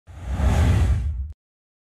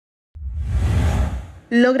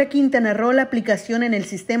Logra Quintana Roo la aplicación en el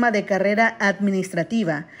sistema de carrera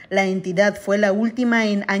administrativa. La entidad fue la última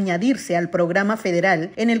en añadirse al programa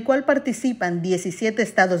federal, en el cual participan 17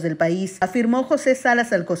 estados del país, afirmó José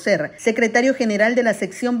Salas Alcocer, secretario general de la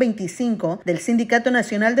sección 25 del Sindicato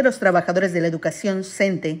Nacional de los Trabajadores de la Educación,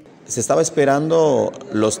 CENTE. Se estaba esperando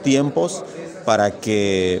los tiempos para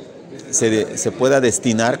que se pueda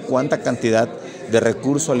destinar cuánta cantidad de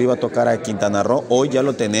recursos le iba a tocar a Quintana Roo. Hoy ya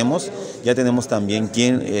lo tenemos, ya tenemos también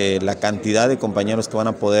la cantidad de compañeros que van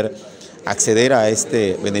a poder acceder a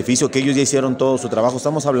este beneficio, que ellos ya hicieron todo su trabajo.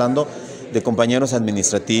 Estamos hablando de compañeros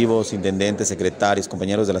administrativos, intendentes, secretarios,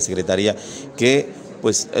 compañeros de la secretaría, que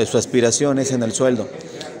pues su aspiración es en el sueldo.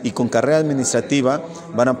 Y con carrera administrativa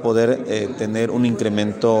van a poder tener un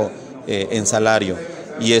incremento en salario.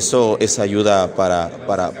 Y eso es ayuda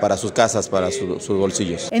para sus casas, para sus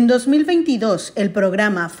bolsillos. En 2022, el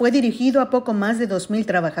programa fue dirigido a poco más de 2,000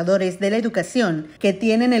 trabajadores de la educación que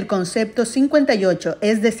tienen el concepto 58,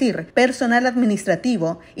 es decir, personal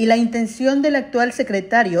administrativo, y la intención del actual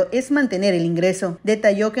secretario es mantener el ingreso.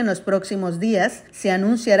 Detalló que en los próximos días se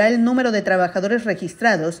anunciará el número de trabajadores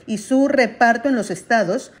registrados y su reparto en los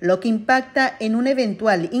estados, lo que impacta en un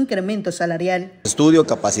eventual incremento salarial. Estudio,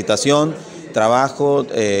 capacitación, trabajo,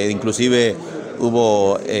 inclusive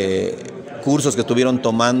hubo cursos que estuvieron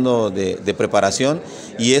tomando de preparación,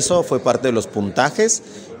 y eso fue parte de los puntajes,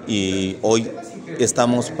 y hoy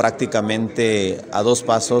estamos prácticamente a 2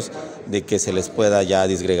 pasos de que se les pueda ya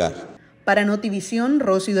disgregar. Para Notivision,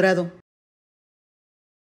 Rosy Dorado.